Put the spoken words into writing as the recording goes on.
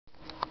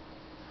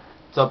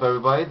What's up,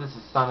 everybody? This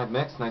is Sonic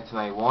Mix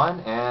 1991,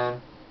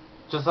 and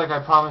just like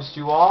I promised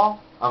you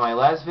all on my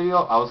last video,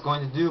 I was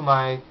going to do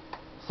my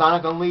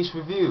Sonic Unleashed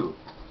review.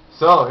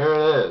 So here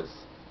it is.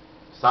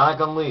 Sonic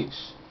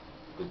Unleashed.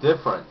 The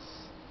difference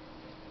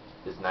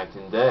is night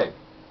and day.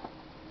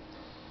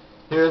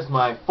 Here's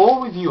my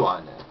full review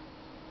on it.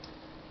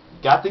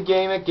 Got the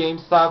game at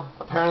GameStop.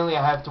 Apparently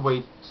I have to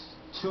wait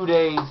 2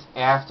 days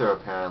after,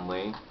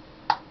 apparently.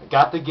 I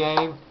got the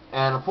game,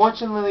 and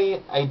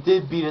unfortunately I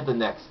did beat it the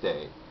next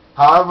day.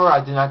 However,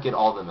 I did not get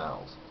all the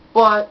medals.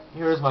 But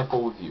here's my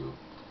full review.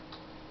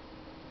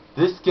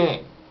 This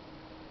game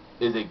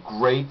is a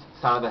great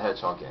Sonic the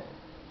Hedgehog game.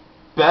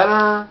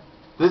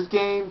 This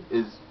game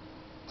is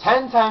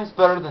 10 times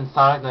better than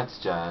Sonic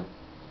Next Gen.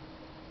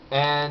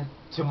 And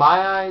to my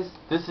eyes,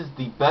 this is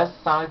the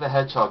best Sonic the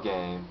Hedgehog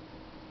game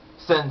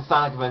since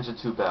Sonic Adventure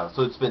 2 Battle.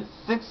 So it's been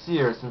 6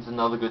 years since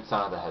another good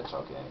Sonic the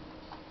Hedgehog game.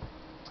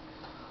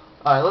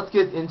 Alright, let's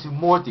get into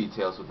more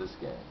details with this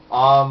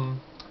game.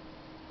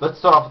 Let's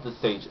start off with the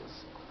stages.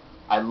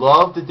 I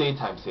love the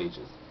daytime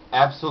stages.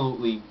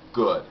 Absolutely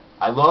good.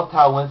 I loved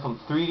how it went from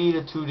 3D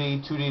to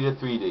 2D, 2D to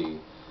 3D.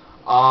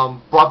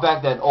 Brought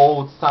back that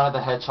old Sonic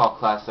the Hedgehog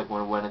classic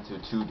when it went into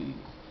 2D.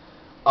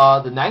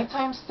 The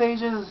nighttime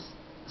stages,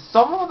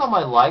 some of them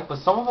I like, but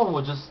some of them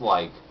were just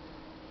like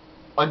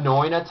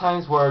annoying at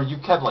times, where you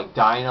kept like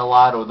dying a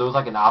lot, or there was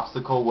like an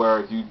obstacle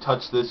where if you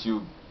touch this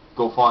you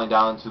go falling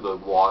down into the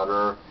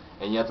water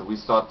and you have to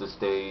restart the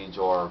stage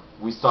or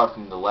restart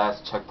from the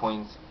last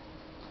checkpoints.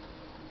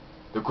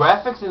 The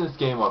graphics in this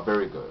game are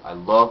very good. I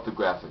love the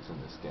graphics in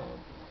this game.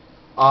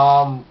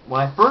 When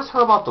I first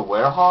heard about the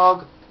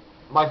Werehog,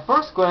 my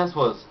first glance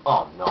was,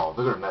 oh no,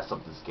 they're gonna mess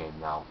up this game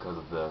now because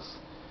of this.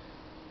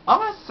 I'm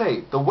gonna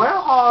say the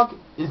Werehog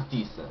is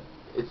decent.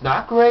 It's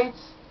not great,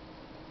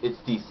 it's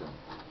decent.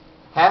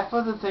 Half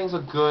of the things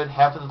are good,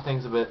 half of the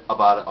things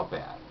about it are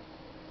bad.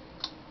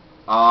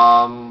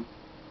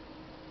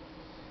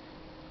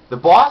 The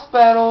boss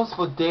battles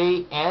for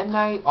day and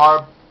night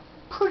are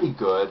pretty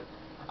good.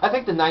 I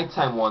think the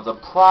nighttime ones are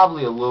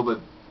probably a little bit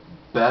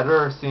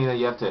better, seeing that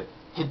you have to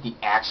hit the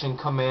action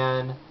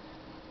command.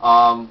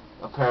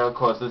 Apparently, of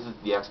course, this is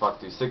the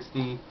Xbox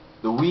 360.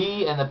 The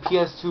Wii and the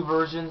PS2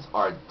 versions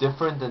are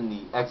different than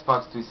the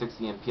Xbox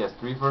 360 and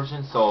PS3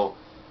 versions, so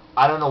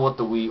I don't know what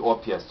the Wii or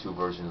PS2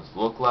 versions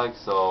look like,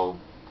 so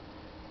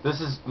this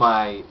is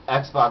my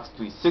Xbox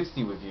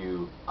 360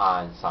 review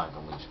on Sonic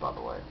Unleashed, by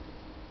the way.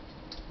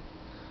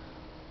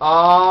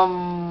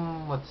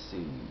 Let's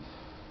see.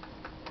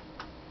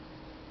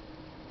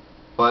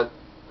 But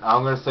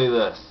I'm gonna say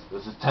this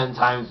is 10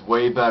 times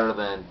way better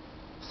than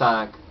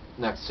Sonic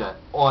Next Gen.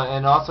 Oh,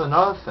 and also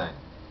another thing.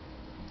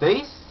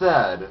 They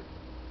said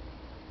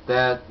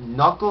that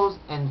Knuckles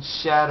and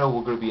Shadow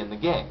were gonna be in the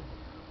game.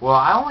 Well,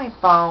 I only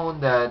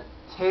found that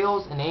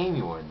Tails and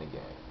Amy were in the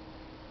game.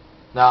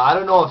 Now, I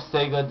don't know if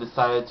Sega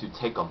decided to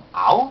take them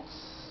out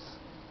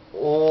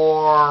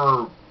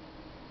or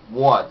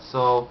what.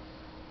 So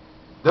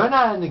they're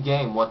not in the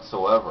game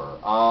whatsoever.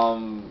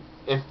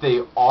 If they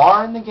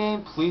are in the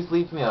game, please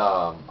leave me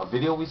a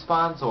video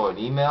response or an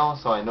email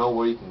so I know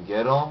where you can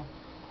get them.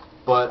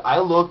 But I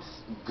looked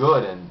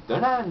good, and they're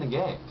not in the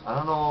game. I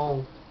don't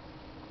know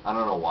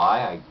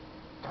why.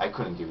 I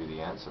couldn't give you the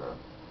answer.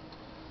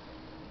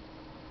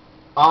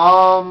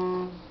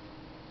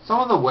 Some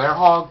of the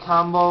Werehog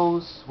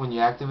combos, when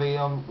you activate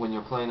them, when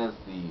you're playing as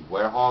the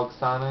Werehog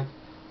Sonic,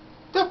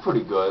 they're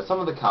pretty good. Some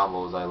of the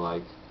combos I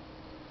like.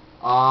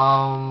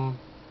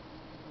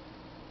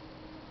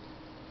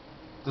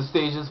 The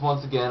stages,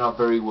 once again, are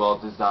very well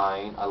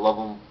designed. I love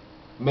them.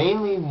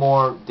 Mainly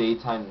more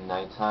daytime than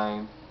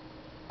nighttime.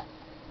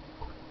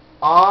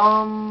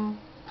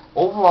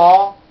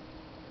 Overall,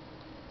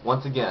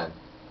 once again,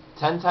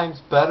 10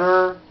 times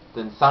better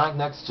than Sonic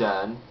Next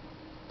Gen,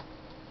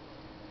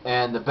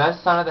 and the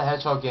best Sonic the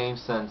Hedgehog game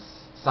since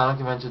Sonic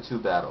Adventure 2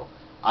 Battle.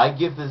 I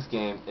give this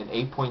game an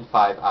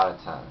 8.5 out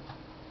of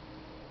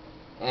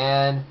 10.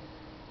 And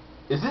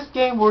is this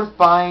game worth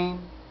buying?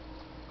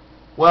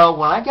 Well,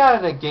 when I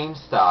got it at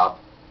GameStop,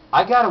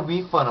 I got a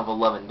refund of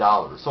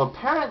 $11. So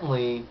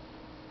apparently,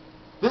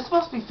 this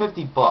must be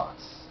 50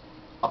 bucks.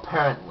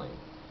 Apparently.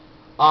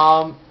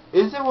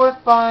 Is it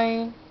worth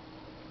buying?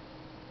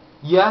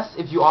 Yes,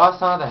 if you are a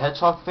Sonic the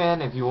Hedgehog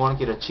fan, if you want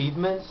to get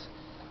achievements.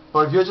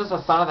 But if you're just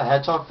a Sonic the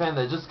Hedgehog fan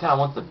that just kind of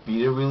wants to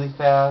beat it really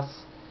fast,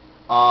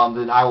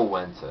 then I will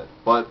rent it.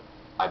 But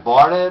I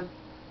bought it,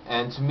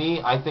 and to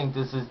me, I think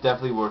this is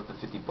definitely worth the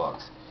 50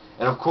 bucks.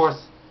 And of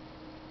course,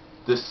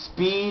 the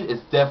speed is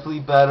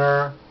definitely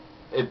better.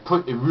 It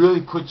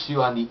really puts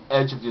you on the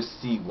edge of your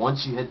seat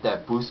once you hit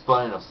that boost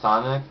button of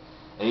Sonic,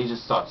 and he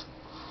just starts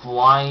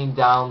flying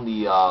down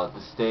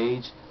the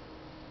stage.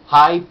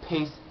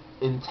 High-paced,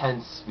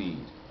 intense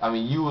speed. I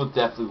mean, you will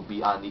definitely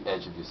be on the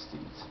edge of your seat.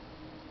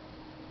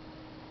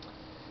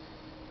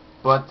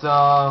 But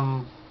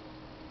oh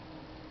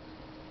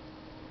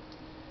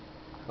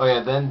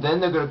yeah, then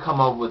they're gonna come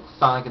up with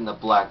Sonic and the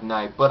Black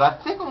Knight. But I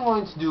think I'm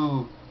going to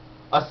do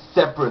a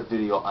separate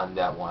video on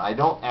that one. I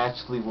don't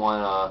actually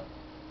want to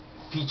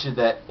feature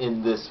that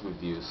in this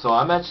review. So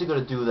I'm actually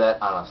going to do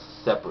that on a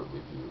separate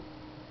review.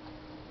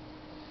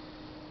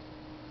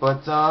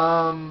 But,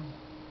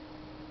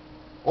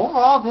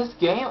 overall, this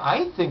game,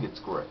 I think it's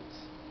great.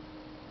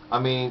 I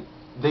mean,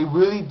 they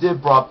really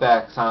did brought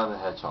back Sonic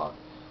the Hedgehog.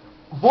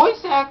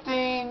 Voice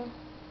acting,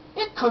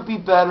 it could be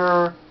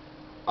better.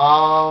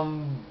 I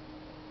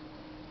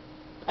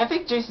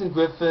think Jason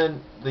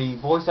Griffin, the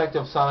voice actor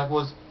of Sonic,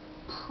 was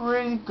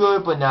pretty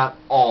good, but not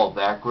all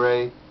that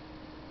great.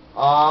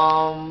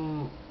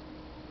 But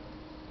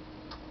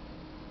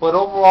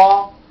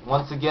overall,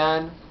 once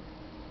again,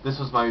 this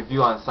was my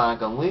review on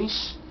Sonic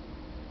Unleashed.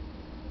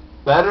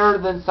 Better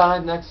than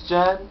Sonic Next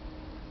Gen,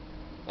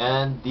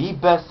 and the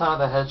best Sonic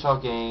the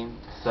Hedgehog game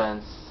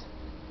since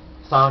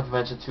Sonic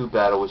Adventure 2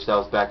 Battle, which that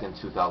was back in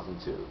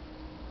 2002.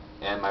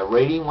 And my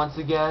rating, once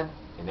again,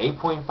 an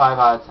 8.5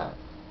 out of 10.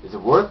 Is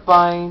it worth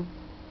buying?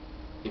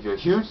 If you're a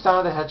huge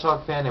Sonic the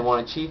Hedgehog fan and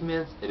want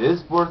achievements, it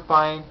is worth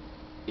buying.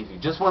 If you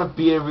just want to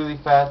beat it really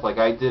fast, like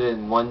I did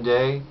in one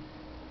day,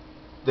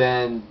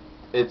 then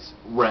it's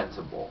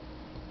rentable.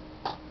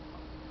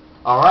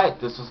 Alright,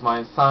 this was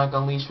my Sonic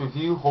Unleashed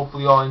review.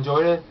 Hopefully you all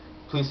enjoyed it.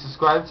 Please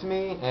subscribe to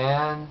me,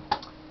 and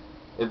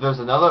if there's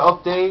another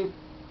update,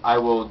 I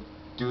will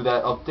do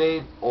that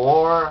update,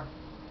 or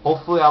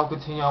hopefully I'll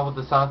continue on with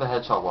the Sonic the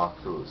Hedgehog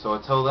walkthrough. So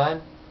until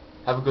then,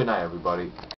 have a good night, everybody.